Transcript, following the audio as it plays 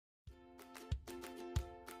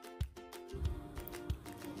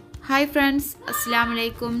Hi friends, Assalamu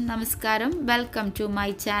alaikum, Namaskaram, welcome to my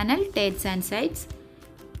channel Tastes and Sights.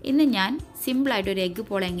 ഇന്ന് ഞാൻ simple ആയിട്ട് ഒരു egg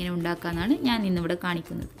പോള എങ്ങനെ ഉണ്ടാക്കാനാണ് ഞാൻ ഇന്ന് ഇവിടെ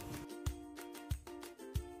കാണിക്കുന്നത്.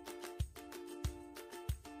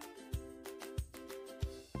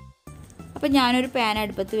 അപ്പോൾ ഞാൻ ഒരു പാൻ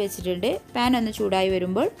അടുപ്പത്ത് വെച്ചിട്ടുണ്ട്. പാൻ ഒന്ന് ചൂടായി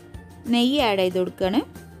വരുമ്പോൾ നെയ്യ് ആഡ് ചെയ്ത് കൊടുക്കുകയാണ്.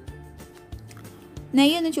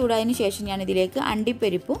 നെയ്യ് ഒന്ന് ചൂടായതിനു ശേഷം ഞാൻ ഇതിലേക്ക്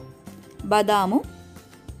അണ്ടിപ്പരിപ്പും ബദാമും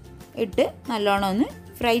ഇട്ട് നല്ലോണം ഒന്ന്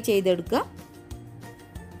ഫ്രൈ ചെയ്തെടുക്കുക.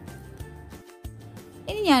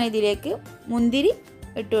 ഇനി ഞാൻ ഇതിലേക്ക് മുന്തിരി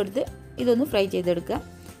ഇട്ട് കൊടുത്ത് ഇതൊന്ന് ഫ്രൈ ചെയ്തെടുക്കുക.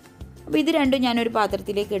 അപ്പോൾ ഇത് രണ്ടും ഞാനൊരു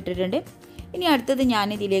പാത്രത്തിലേക്ക് ഇട്ടിട്ടുണ്ട്. ഇനി അടുത്തത്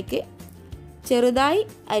ഞാൻ ഇതിലേക്ക് ചെറുതായി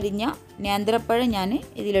അരിഞ്ഞ നേന്ത്രപ്പഴം ഞാൻ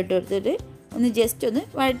ഇതിലിട്ട് കൊടുത്തിട്ട് ഒന്ന് ജസ്റ്റ് ഒന്ന്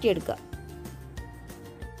വഴറ്റിയെടുക്കുക.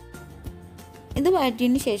 ഇത്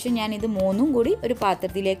വഴറ്റിയതിന് ശേഷം ഞാൻ ഇത് മൂന്നും കൂടി ഒരു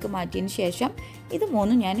പാത്രത്തിലേക്ക് മാറ്റിയതിന് ശേഷം ഇത്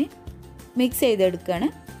മൂന്നും ഞാൻ മിക്സ് ചെയ്തെടുക്കുകയാണ്.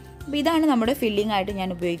 അപ്പോൾ ഇതാണ് നമ്മുടെ ഫില്ലിംഗ് ആയിട്ട് ഞാൻ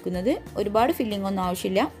ഉപയോഗിക്കുന്നത്. ഒരുപാട് ഫില്ലിംഗ് ഒന്നും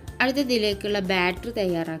ആവശ്യമില്ല. അടുത്തതിലേക്കുള്ള ബാറ്റർ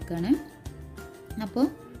തയ്യാറാക്കുകയാണ്. അപ്പോൾ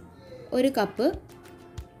ഒരു കപ്പ്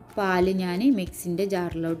പാല് ഞാൻ മിക്സിൻ്റെ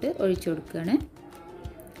ജാറിലോട്ട് ഒഴിച്ചു കൊടുക്കുകയാണ്.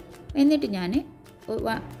 എന്നിട്ട് ഞാൻ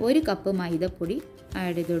ഒരു കപ്പ് മൈദപ്പൊടി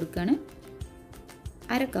ആഡ് ചെയ്ത് കൊടുക്കുകയാണ്.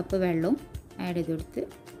 അര കപ്പ് വെള്ളവും ആഡ് ചെയ്ത് കൊടുത്ത്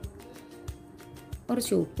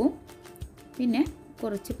കുറച്ച് ഉപ്പും പിന്നെ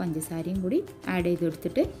കുറച്ച് പഞ്ചസാരയും കൂടി ആഡ് ചെയ്ത്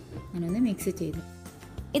കൊടുത്തിട്ട് ഞാനൊന്ന് മിക്സ് ചെയ്തു.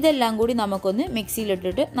 ഇതെല്ലാം കൂടി നമുക്കൊന്ന്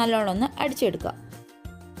മിക്സിയിലിട്ടിട്ട് നല്ലോണം ഒന്ന് അടിച്ചെടുക്കാം.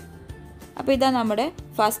 അപ്പോൾ ഇതാ നമ്മുടെ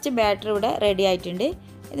ഫസ്റ്റ് ബാറ്റർ ഇവിടെ റെഡി ആയിട്ടുണ്ട്.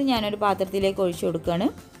 ഇത് ഞാനൊരു പാത്രത്തിലേക്ക് ഒഴിച്ചു കൊടുക്കുകയാണ്.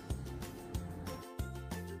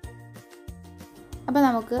 അപ്പോൾ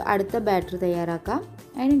നമുക്ക് അടുത്ത ബാറ്റർ തയ്യാറാക്കാം.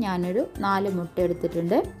 അതിന് ഞാനൊരു 4 മുട്ട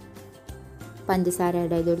എടുത്തിട്ടുണ്ട്. പഞ്ചസാര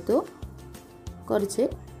ആഡ് ചെയ്ത് കൊടുത്തു. കുറച്ച്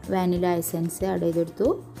വാനില എസൻസ് ആഡ് ചെയ്ത് കൊടുത്തു.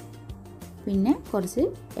 പിന്നെ കുറച്ച്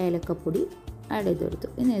ഏലക്കപ്പൊടി ആഡ് ചെയ്ത് കൊടുത്തു.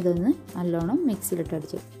 ഇനി ഇതൊന്ന് നല്ലോണം മിക്സിയിലിട്ട്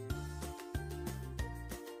അടിച്ചു.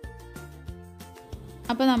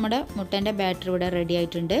 അപ്പോൾ നമ്മുടെ മുട്ടൻ്റെ ബാറ്റർ ഇവിടെ റെഡി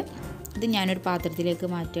ആയിട്ടുണ്ട്. ഇത് ഞാനൊരു പാത്രത്തിലേക്ക്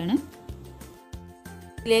മാറ്റുകയാണ്.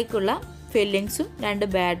 ഇതിലേക്കുള്ള ഫില്ലിങ്സും 2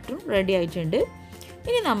 ബാറ്ററും റെഡി ആയിട്ടുണ്ട്.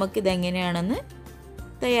 ഇനി നമുക്കിതെങ്ങനെയാണെന്ന്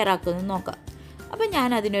തയ്യാറാക്കുന്നത് നോക്കാം. അപ്പോൾ ഞാൻ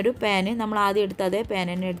അതിനൊരു പാന് നമ്മൾ ആദ്യം എടുത്ത അതേ പാൻ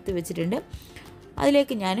തന്നെ എടുത്ത് വെച്ചിട്ടുണ്ട്.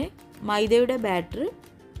 അതിലേക്ക് ഞാൻ മൈദയുടെ ബാറ്റർ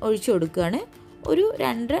ഒഴിച്ചു കൊടുക്കുകയാണ്. ഒരു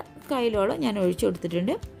 2 കൈയിലോളം ഞാൻ ഒഴിച്ചു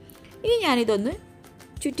കൊടുത്തിട്ടുണ്ട്. ഇനി ഞാനിതൊന്ന്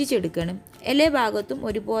ചുറ്റിച്ചെടുക്കണം. എല്ലാ ഭാഗത്തും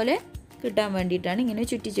ഒരുപോലെ കിട്ടാൻ വേണ്ടിയിട്ടാണ് ഇങ്ങനെ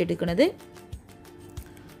ചുറ്റിച്ചെടുക്കുന്നത്.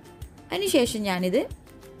 അതിനുശേഷം ഞാനിത്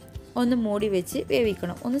ഒന്ന് മൂടി വെച്ച്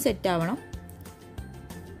വേവിക്കണം. ഒന്ന് സെറ്റാവണം.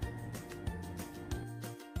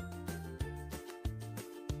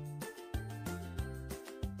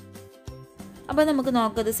 അപ്പോൾ നമുക്ക്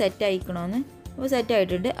നോക്കത് സെറ്റായിക്കണമെന്ന്. അപ്പോൾ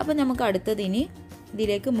സെറ്റായിട്ടുണ്ട്. അപ്പോൾ നമുക്ക് അടുത്തത് ഇനി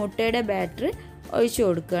ഇതിലേക്ക് മുട്ടയുടെ ബാറ്റർ ഒഴിച്ചു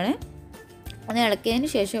കൊടുക്കുകയാണ്. ഒന്ന് ഇളക്കിയതിന്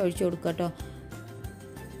ശേഷം ഒഴിച്ചു കൊടുക്കുക കേട്ടോ.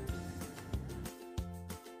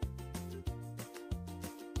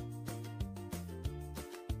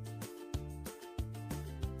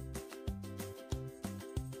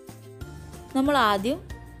 നമ്മൾ ആദ്യം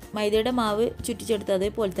മൈദയുടെ മാവ് ചുറ്റിച്ചെടുത്ത്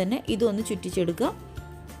അതേപോലെ തന്നെ ഇതൊന്ന് ചുറ്റിച്ചെടുക്കുക.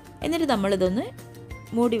 എന്നിട്ട് നമ്മളിതൊന്ന്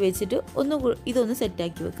മൂടി വെച്ചിട്ട് ഇതൊന്ന്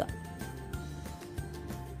സെറ്റാക്കി വെക്കുക.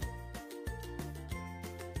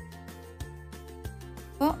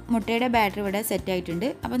 അപ്പോൾ മുട്ടയുടെ ബാറ്റർ ഇവിടെ സെറ്റായിട്ടുണ്ട്.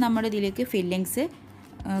 അപ്പോൾ നമ്മുടെ ഇതിലേക്ക് ഫില്ലിങ്സ്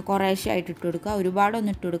കുറേശ്ശെ ആയിട്ട് ഇട്ട് കൊടുക്കുക.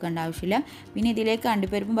 ഒരുപാടൊന്നും ഇട്ട് കൊടുക്കേണ്ട ആവശ്യമില്ല. പിന്നെ ഇതിലേക്ക്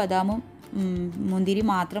അണ്ടിപ്പരിപ്പും ബദാമും മുന്തിരി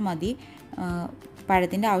മാത്രം മതി.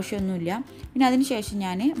 പഴത്തിൻ്റെ ആവശ്യമൊന്നുമില്ല. പിന്നെ അതിന് ശേഷം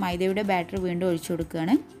ഞാൻ മൈദയുടെ ബാറ്റർ വീണ്ടും ഒഴിച്ചു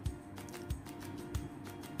കൊടുക്കുകയാണ്.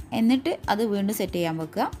 എന്നിട്ട് അത് വീണ്ടും സെറ്റ് ചെയ്യാൻ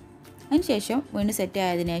വെക്കുക. അതിന് ശേഷം വീണ്ടും സെറ്റ്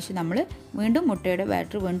ആയതിനു ശേഷം നമ്മൾ വീണ്ടും മുട്ടയുടെ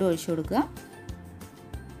ബാറ്റർ വീണ്ടും ഒഴിച്ചു കൊടുക്കുക.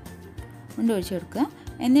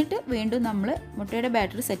 എന്നിട്ട് വീണ്ടും നമ്മൾ മുട്ടയുടെ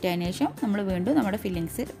ബാറ്റർ സെറ്റ് ആയതിനു ശേഷം നമ്മൾ വീണ്ടും നമ്മുടെ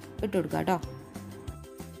ഫില്ലിങ്സ് ഇട്ട് കൊടുക്കുക കേട്ടോ.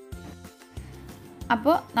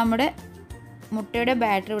 അപ്പോൾ നമ്മുടെ മുട്ടയുടെ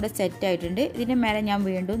ബാറ്റർ ഇവിടെ സെറ്റ് ആയിട്ടുണ്ട്. ഇതിൻ്റെ മേലെ ഞാൻ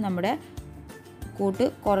വീണ്ടും നമ്മുടെ കൂട്ട്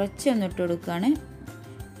കുറച്ചൊന്ന് ഇട്ട് കൊടുക്കുകയാണ്.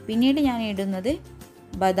 പിന്നീട് ഞാൻ ഇടുന്നത്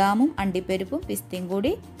ബദാമും അണ്ടിപ്പരിപ്പും പിസ്തയും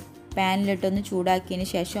കൂടി പാനിലിട്ടൊന്ന് ചൂടാക്കിയതിന്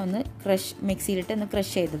ശേഷം ഒന്ന് മിക്സിയിലിട്ട് ഒന്ന്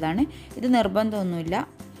ക്രഷ് ചെയ്തതാണ്. ഇത് നിർബന്ധമൊന്നുമില്ല.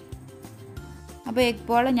 അപ്പോൾ എഗ്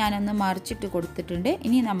പോള ഞാനൊന്ന് മറിച്ചിട്ട് കൊടുത്തിട്ടുണ്ട്.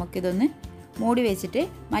 ഇനി നമുക്കിതൊന്ന് മൂടി വെച്ചിട്ട്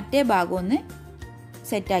മറ്റേ ഭാഗം ഒന്ന്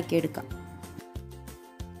സെറ്റാക്കി എടുക്കാം.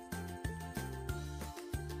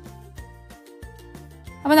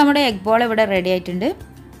 അപ്പോൾ നമ്മുടെ എഗ് പോള ഇവിടെ റെഡി ആയിട്ടുണ്ട്.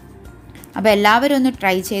 അപ്പോൾ എല്ലാവരും ഒന്ന്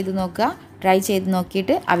ട്രൈ ചെയ്ത് നോക്കുക. ട്രൈ ചെയ്ത്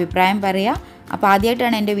നോക്കിയിട്ട് അഭിപ്രായം പറയുക. അപ്പോൾ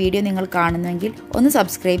ആദ്യമായിട്ടാണ് എൻ്റെ വീഡിയോ നിങ്ങൾ കാണുന്നതെങ്കിൽ ഒന്ന്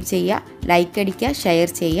സബ്സ്ക്രൈബ് ചെയ്യുക, ലൈക്ക് അടിക്കുക, ഷെയർ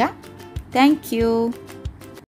ചെയ്യുക. Thank you.